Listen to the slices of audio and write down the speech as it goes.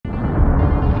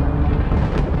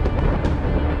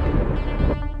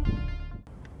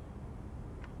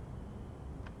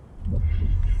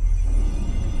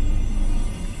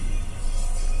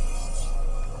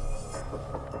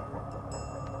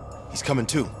He's coming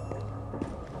too.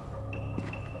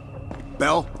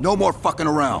 Bell, no more fucking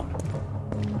around.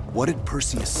 What did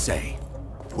Perseus say?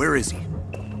 Where is he?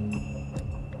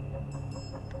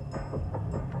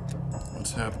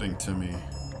 What's happening to me?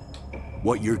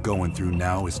 What you're going through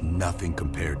now is nothing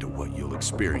compared to what you'll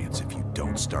experience if you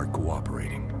don't start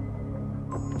cooperating.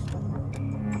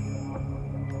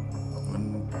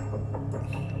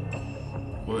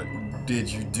 What did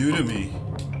you do to me?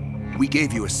 We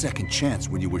gave you a second chance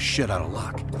when you were shit out of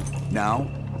luck. Now,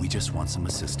 we just want some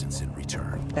assistance in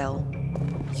return. Bell,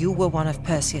 you were one of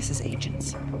Perseus's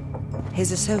agents.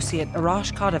 His associate,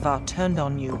 Arash Kardavar, turned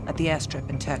on you at the airstrip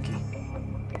in Turkey.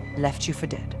 Left you for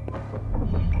dead.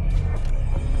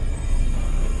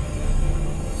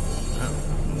 That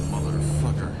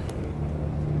motherfucker.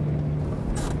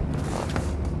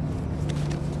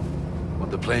 When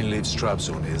the plane leaves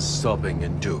Trabzon, it's stopping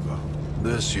in Duga.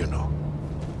 This you know.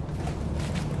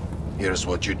 Here's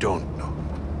what you don't know.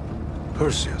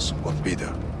 Perseus won't be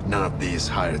there. None of these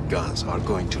hired guns are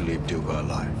going to leave Duga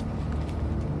alive.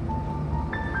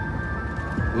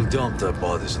 We'll dump their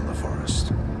bodies in the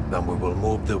forest. Then we will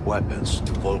move the weapons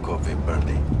to Volkov in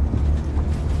Berlin.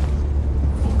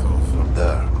 Volkov. From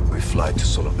there, we fly to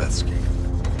Solovetsky.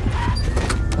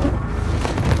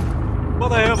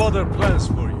 But I have other plans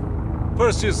for you.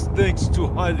 Perseus thinks too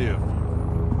highly of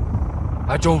you.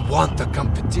 I don't want the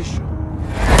competition.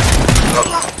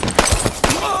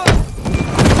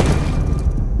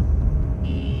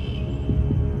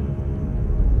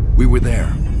 We were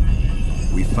there.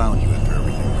 We found you after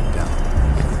everything went down.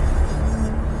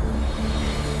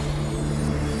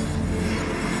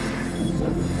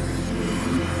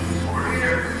 Over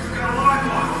here. Got a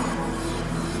lifeline.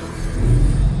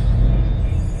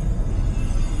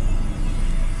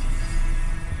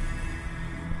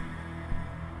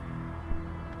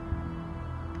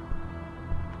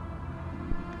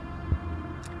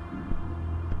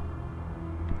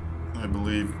 I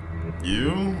believe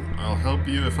you. I'll help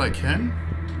you if I can.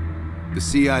 The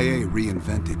CIA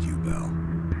reinvented you, Bell.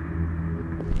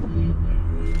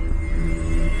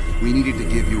 We needed to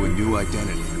give you a new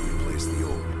identity to replace the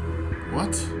old.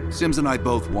 What? Sims and I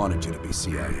both wanted you to be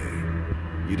CIA.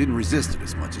 You didn't resist it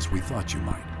as much as we thought you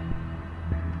might.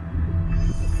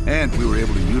 And we were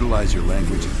able to utilize your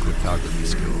language and cryptography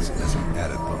skills as an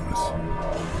added bonus.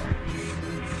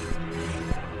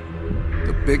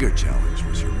 The bigger challenge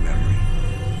was your memory.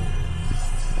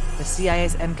 The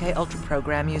CIA's MK-Ultra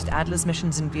program used Adler's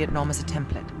missions in Vietnam as a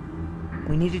template.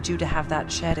 We needed you to have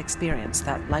that shared experience,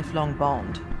 that lifelong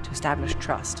bond, to establish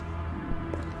trust.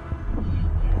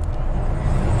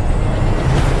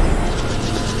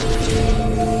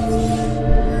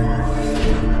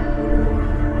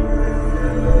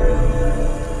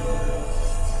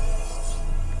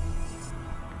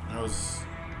 I was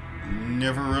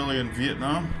never really in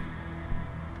Vietnam.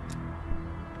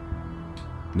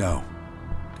 No.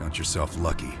 Count yourself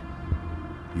lucky.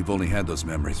 You've only had those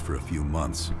memories for a few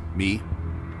months. Me?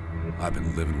 I've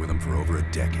been living with them for over a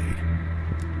decade.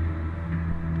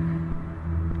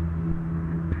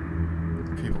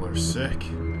 People are sick.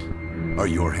 Are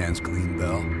your hands clean,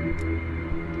 Bell?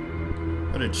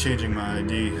 How did changing my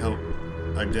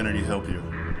identity help you?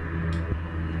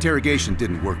 Interrogation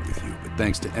didn't work with you, but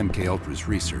thanks to MK Ultra's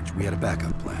research, we had a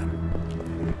backup plan.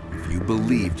 If you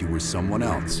believed you were someone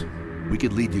else, we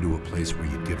could lead you to a place where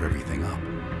you'd give everything up.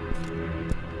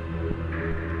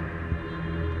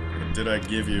 What did I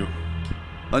give you?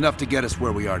 Enough to get us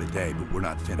where we are today, but we're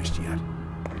not finished yet.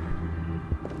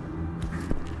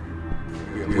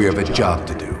 We have a job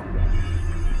to do.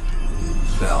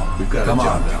 Bell, we've got a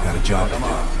job. You got a job to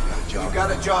do. You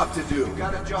got a job to do. You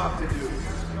got a job to do.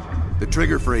 The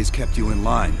trigger phrase kept you in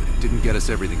line, but it didn't get us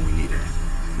everything we needed.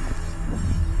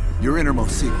 Your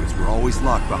innermost secrets were always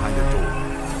locked behind a door.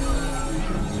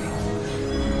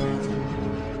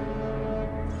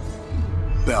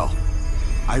 Bell,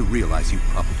 I realize you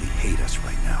probably hate us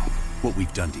right now, what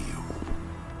we've done to you.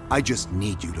 I just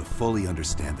need you to fully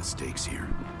understand the stakes here.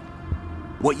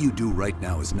 What you do right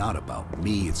now is not about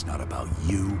me, it's not about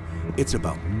you, it's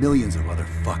about millions of other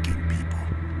fucking people.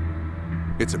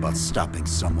 It's about stopping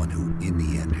someone who, in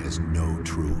the end, has no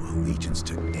true allegiance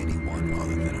to anyone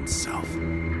other than himself.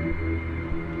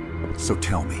 So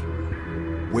tell me,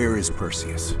 where is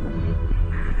Perseus?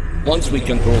 Once we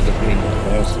control the green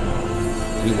universe,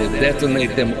 we will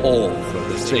detonate them all for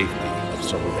the safety of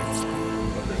Solovetsky.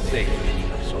 For the safety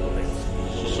of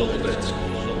Solovetsky.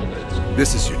 Solovetsky.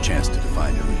 This is your chance to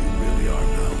define who you really are,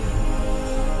 Bell.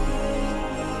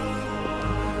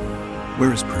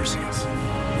 Where is Perseus?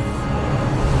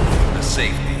 The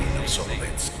safety of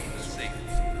Solovetsky.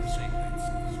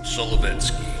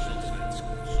 Solovetsky.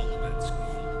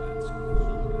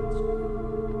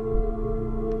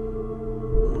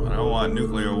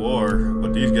 nuclear war,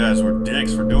 but these guys were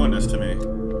dicks for doing this to me.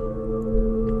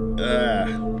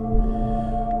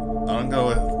 I'll go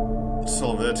with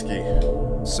Solovetsky.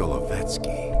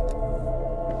 Solovetsky.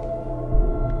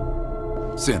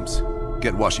 Sims,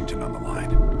 get Washington on the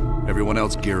line. Everyone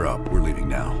else gear up. We're leaving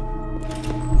now.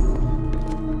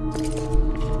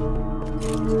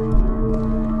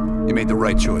 You made the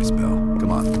right choice, Bill.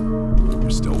 Come on.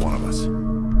 You're still one of us.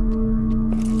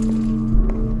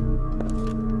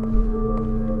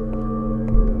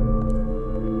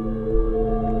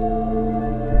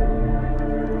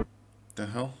 The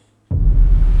hell?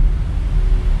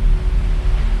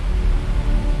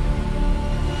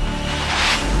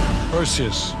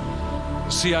 Perseus. The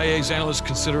CIA's analysts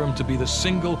consider him to be the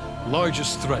single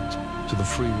largest threat to the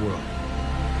free world.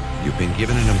 You've been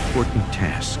given an important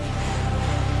task.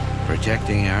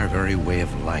 Protecting our very way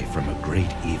of life from a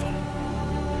great evil.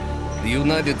 The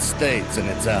United States and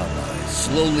its allies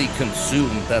slowly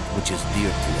consume that which is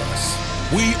dear to us.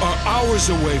 We are hours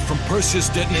away from Perseus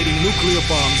detonating nuclear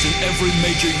bombs in every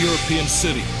major European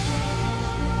city.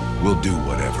 We'll do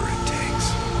whatever it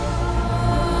takes.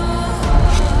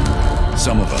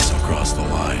 Some of us will cross the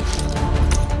line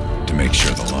to make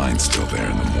sure the line's still there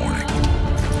in the morning.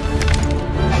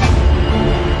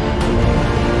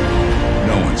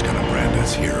 No one's gonna brand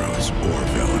us heroes or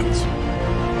villains.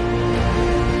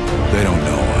 They don't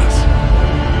know us.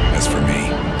 As for me,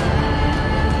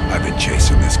 I've been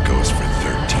chasing this ghost for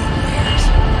 13 years.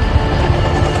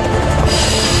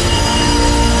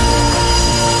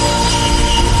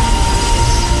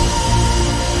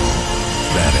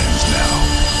 That ends now.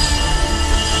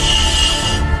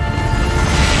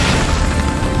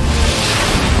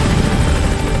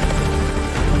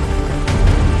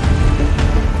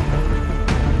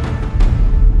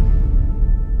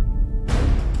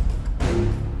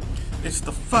 It's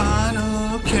the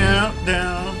final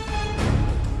countdown.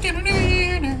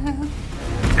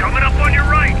 Coming up on your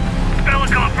right.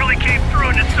 Belikov really came through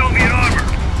in the Soviet armor.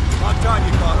 About time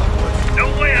you caught up, boys. No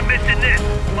way I'm missing this.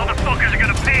 Motherfuckers are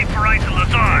gonna pay for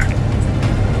Isolazar.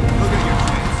 Look at your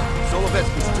chance.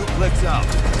 Solovetsky's 2 clicks out.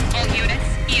 All units,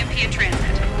 EMP in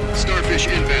transit. Starfish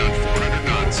inbound, 400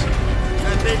 knots.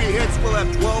 That baby hits, we'll have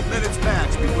 12 minutes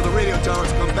max before the radio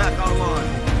towers come back online.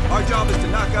 Our job is to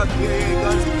knock out the AA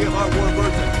guns and give our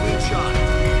warbirds a clean shot.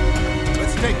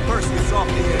 Let's take Perseus off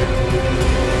the air.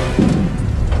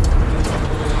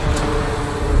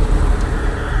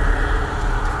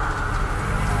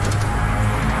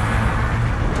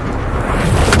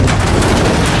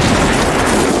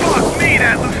 Fuck me,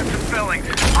 that loses some fillings.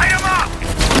 Light 'em up!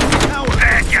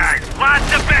 Bad guys.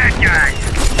 Lots of bad guys.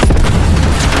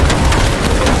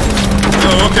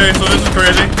 Oh, okay, so this is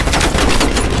crazy.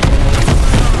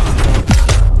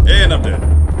 And I'm dead.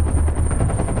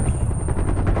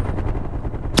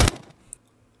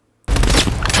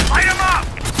 Light 'em up!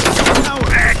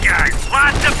 Bad guys.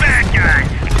 Lots of bad guys.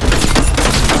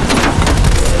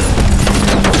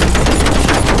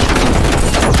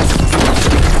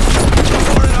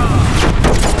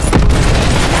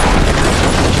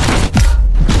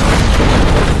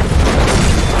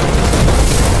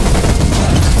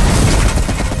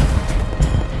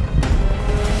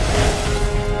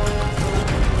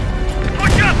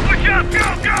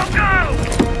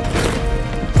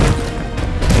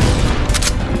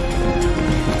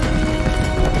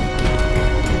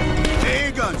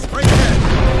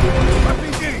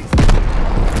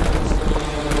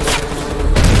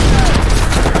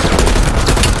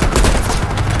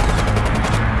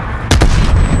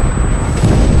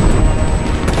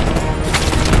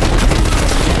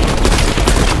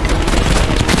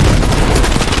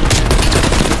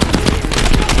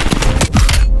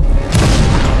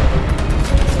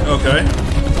 Okay.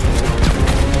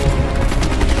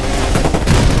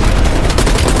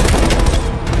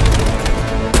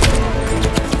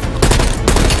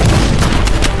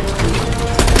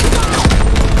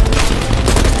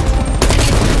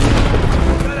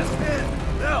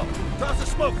 Toss the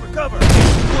smoke for cover.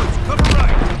 Woods, cover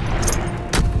right.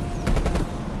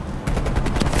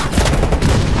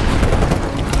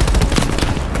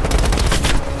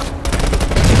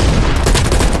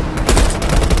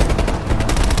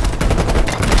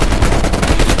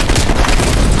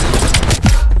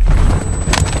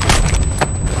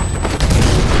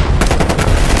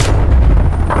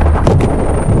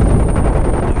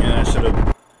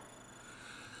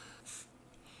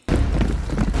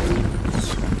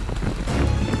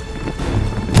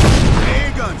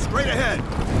 Straight ahead.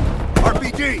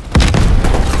 RPG.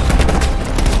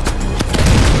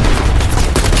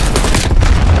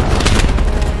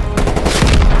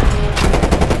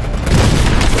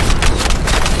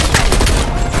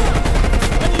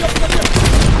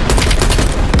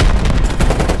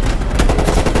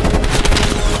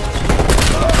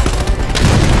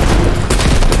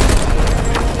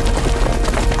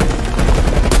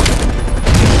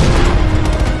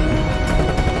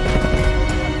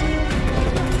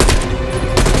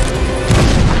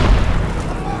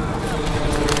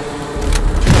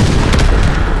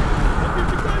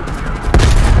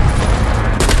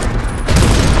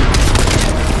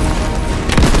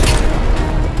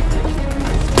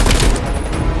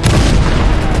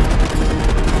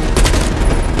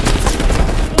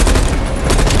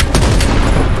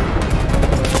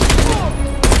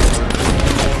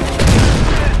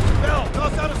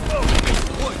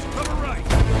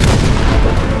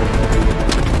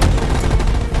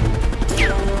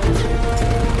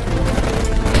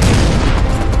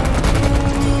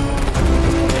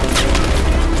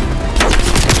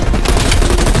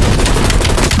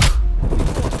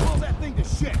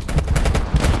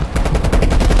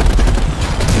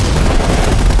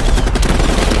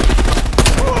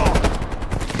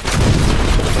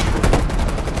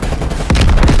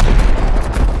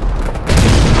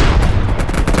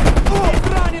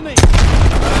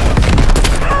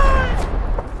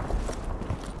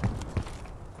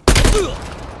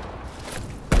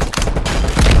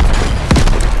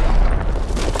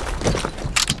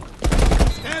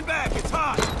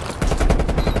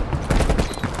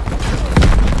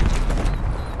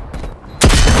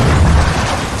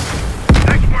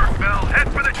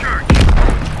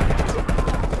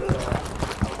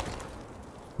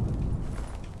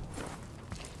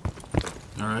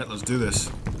 Alright, let's do this.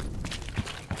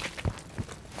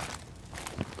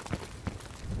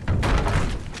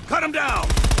 Cut him down!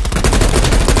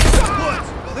 Woods,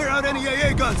 clear out any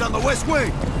AA guns on the west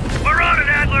wing! We're on it,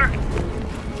 Adler!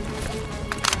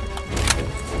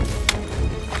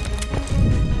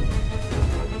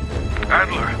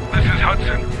 Adler, this is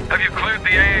Hudson. Have you cleared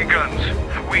the AA guns?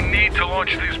 We need to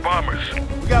launch these bombers.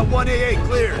 We got one AA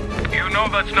cleared. You know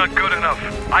that's not good enough.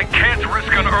 I can't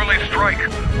risk an early strike.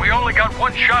 We only got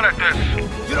one shot at this.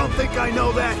 You don't think I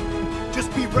know that?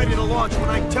 Just be ready to launch when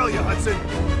I tell you, Hudson.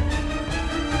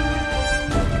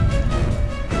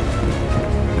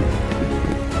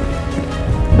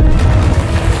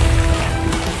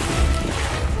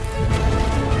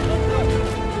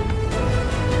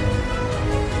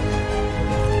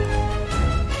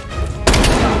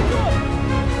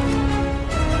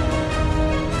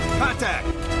 Contact!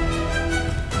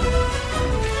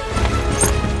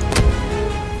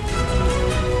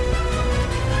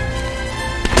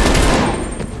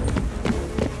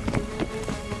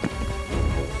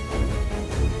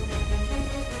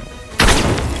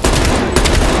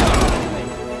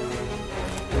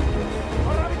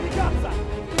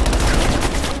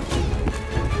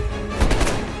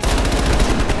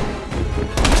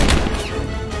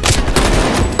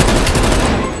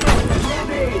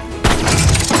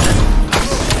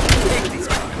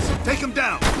 Take him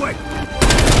down, quick!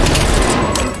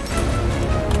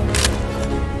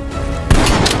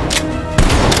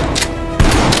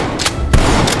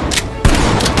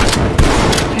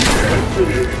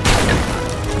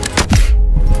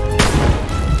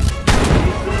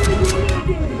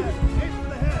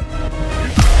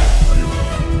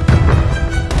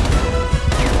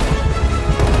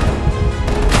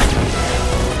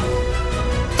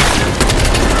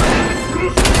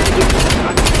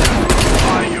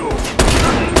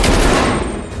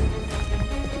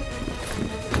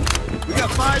 We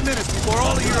got 5 minutes before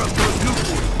all the Europe goes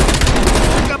nuclear.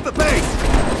 Pick up the pace!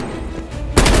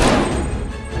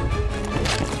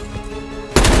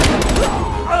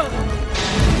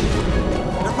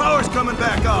 Their power's coming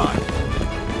back on.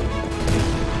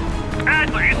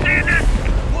 Adler, you seeing this?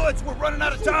 Woods, we're running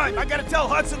out of time. I gotta tell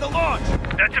Hudson to launch.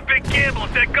 That's a big gamble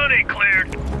if that gun ain't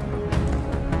cleared.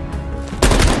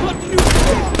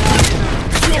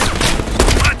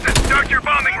 Hudson, start your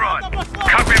bombing run.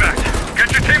 Copy that.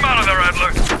 Get your team out of there,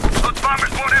 Adler. Those bombers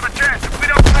won't have a chance if we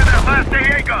don't clear that last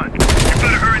AA gun. You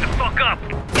better hurry the fuck up.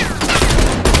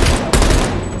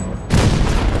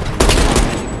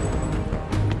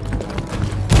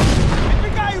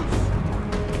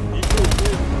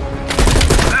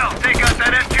 Now, take out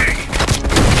that MG.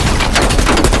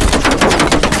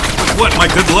 What, my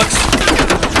good looks?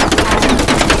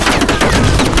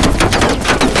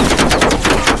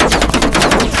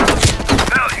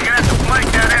 Now, you're gonna have to flank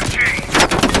that MG.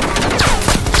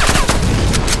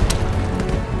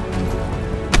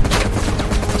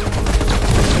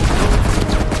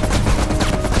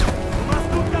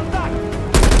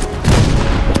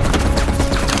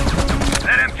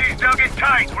 That MG's dug in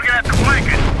tight. We're gonna have to flank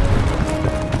it.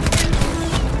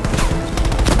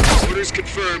 Orders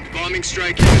confirmed. Bombing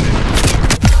strike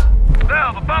imminent.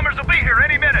 Now, the bombers will be here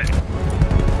any minute.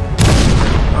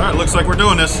 Alright, looks like we're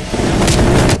doing this.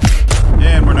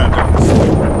 And we're not doing this.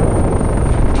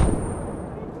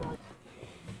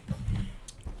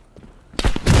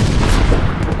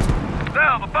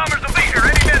 Now, the bombers will be here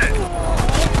any minute.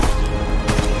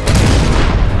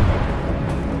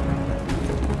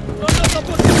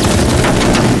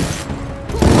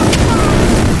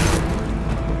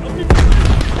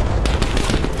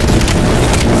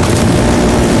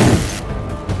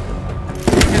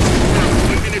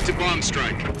 To bomb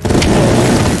strike.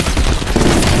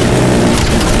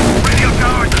 Radio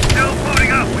towers are still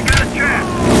booting up. We got a chance.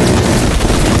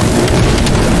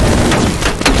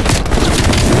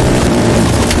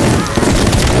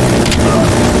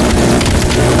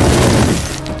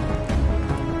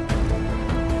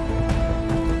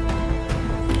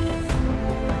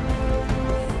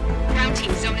 Ground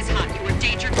team, zone is hot. You are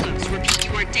danger close. Repeat,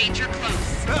 you are danger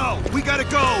close. Bell, we gotta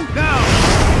go, now!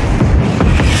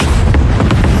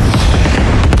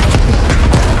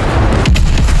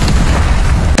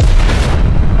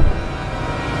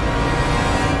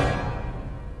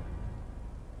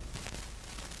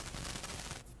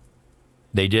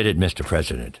 They did it, Mr.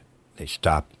 President. They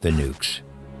stopped the nukes.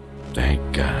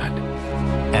 Thank God.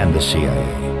 And the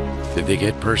CIA. Did they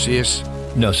get Perseus?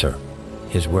 No, sir.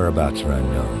 His whereabouts are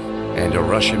unknown. And a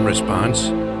Russian response?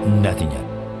 Nothing yet.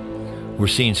 We're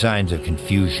seeing signs of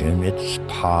confusion. It's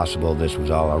possible this was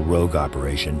all a rogue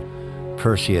operation.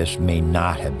 Perseus may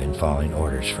not have been following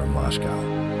orders from Moscow.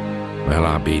 Well,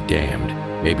 I'll be damned.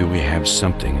 Maybe we have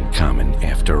something in common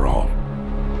after all.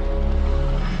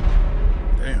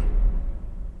 Damn.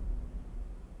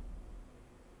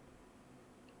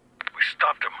 We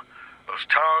stopped them. Those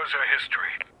towers are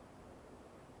history.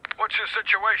 What's your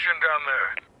situation down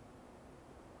there?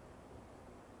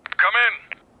 Come in.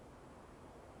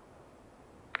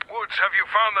 Woods, have you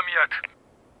found them yet?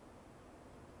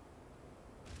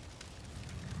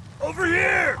 Over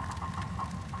here!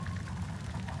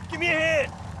 Give me a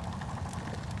hand!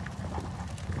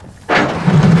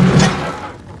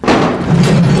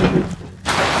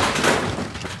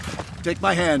 Take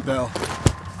my hand, Bell.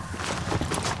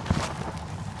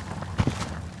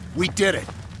 We did it.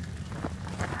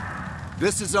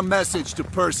 This is a message to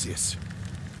Perseus,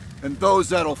 and those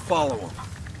that'll follow him.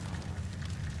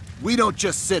 We don't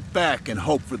just sit back and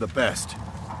hope for the best.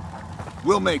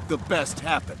 We'll make the best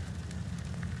happen.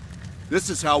 This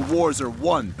is how wars are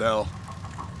won, Bell.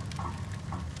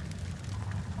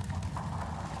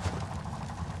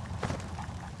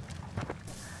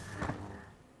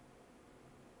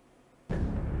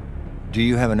 Do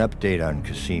you have an update on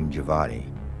Qasim Javadi?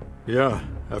 Yeah,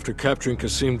 after capturing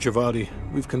Qasim Javadi,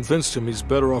 we've convinced him he's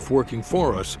better off working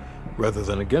for us, rather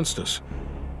than against us.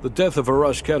 The death of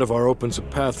Arash Kadivar opens a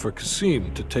path for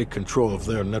Qasim to take control of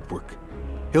their network.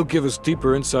 He'll give us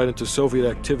deeper insight into Soviet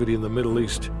activity in the Middle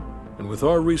East, and with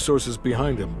our resources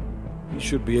behind him, he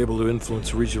should be able to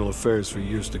influence regional affairs for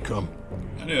years to come.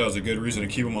 I knew that was a good reason to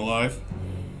keep him alive.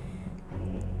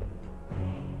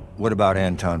 What about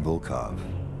Anton Volkov?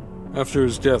 After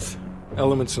his death,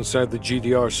 elements inside the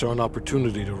GDR saw an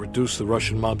opportunity to reduce the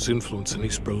Russian mob's influence in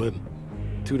East Berlin.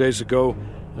 2 days ago,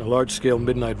 in a large-scale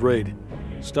midnight raid,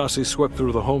 Stasi swept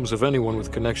through the homes of anyone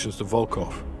with connections to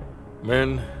Volkov.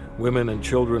 Men, women, and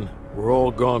children were all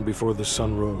gone before the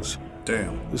sun rose.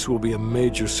 Damn. This will be a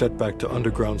major setback to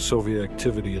underground Soviet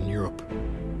activity in Europe.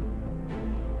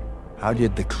 How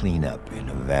did the cleanup in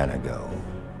Havana go?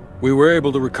 We were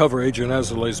able to recover Agent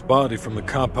Azoulay's body from the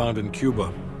compound in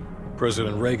Cuba.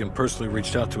 President Reagan personally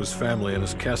reached out to his family, and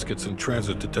his casket's in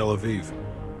transit to Tel Aviv.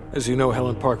 As you know,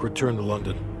 Helen Park returned to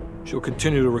London. She'll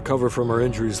continue to recover from her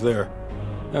injuries there.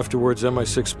 Afterwards,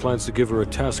 MI6 plans to give her a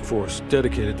task force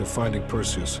dedicated to finding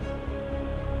Perseus.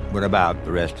 What about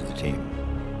the rest of the team?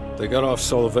 They got off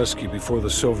Solovetsky before the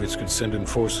Soviets could send in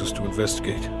forces to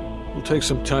investigate. It'll take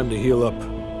some time to heal up,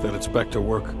 then it's back to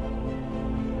work.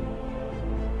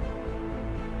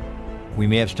 We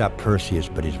may have stopped Perseus,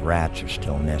 but his rats are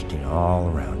still nesting all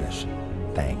around us,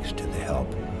 thanks to the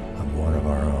help of one of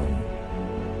our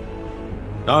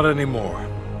own. Not anymore.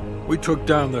 We took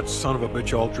down that son of a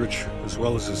bitch Aldrich, as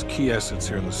well as his key assets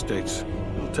here in the States.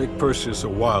 It'll take Perseus a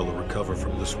while to recover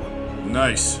from this one.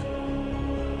 Nice.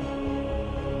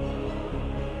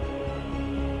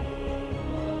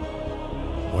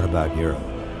 What about Europe?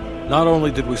 Not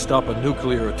only did we stop a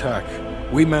nuclear attack,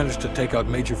 we managed to take out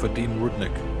Major Vadim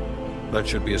Rudnik. That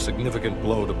should be a significant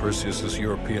blow to Perseus's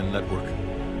European network.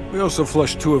 We also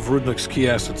flushed 2 of Rudnik's key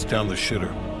assets down the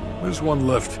shitter. There's one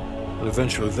left, and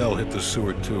eventually they'll hit the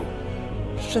sewer too.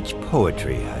 Such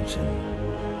poetry, Hudson.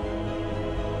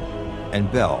 And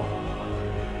Bell.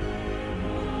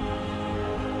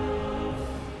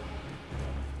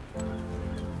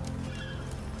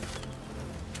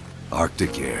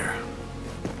 Arctic air.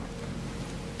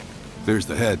 There's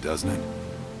the head, doesn't it?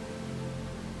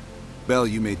 Bell,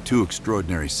 you made 2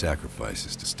 extraordinary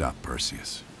sacrifices to stop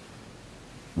Perseus.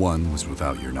 One was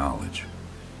without your knowledge.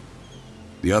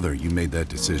 The other, you made that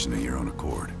decision of your own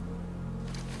accord.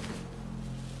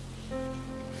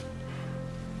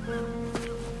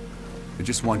 I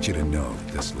just want you to know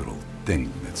that this little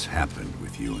thing that's happened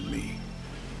with you and me,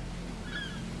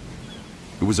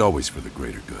 it was always for the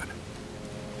greater good.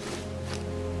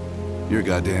 You're a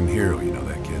goddamn hero, you know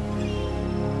that, kid.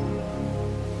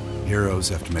 Heroes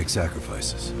have to make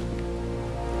sacrifices.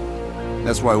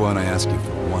 That's why when I ask you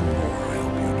for one more, I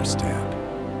hope you understand.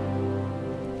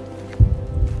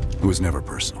 It was never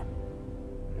personal.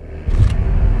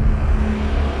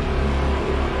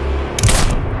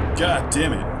 God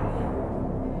damn it.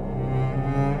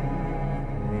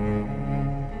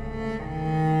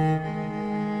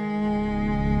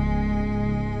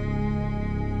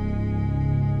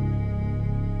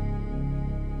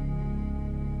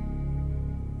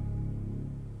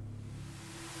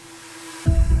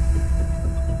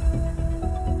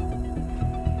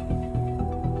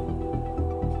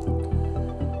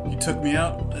 Took me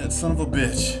out, that son of a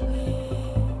bitch.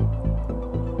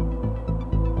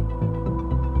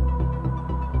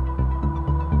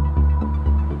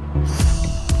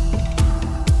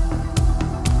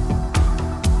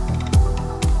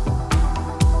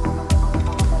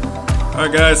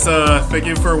 Alright guys, thank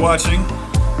you for watching.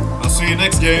 see you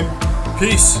next game.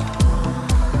 Peace.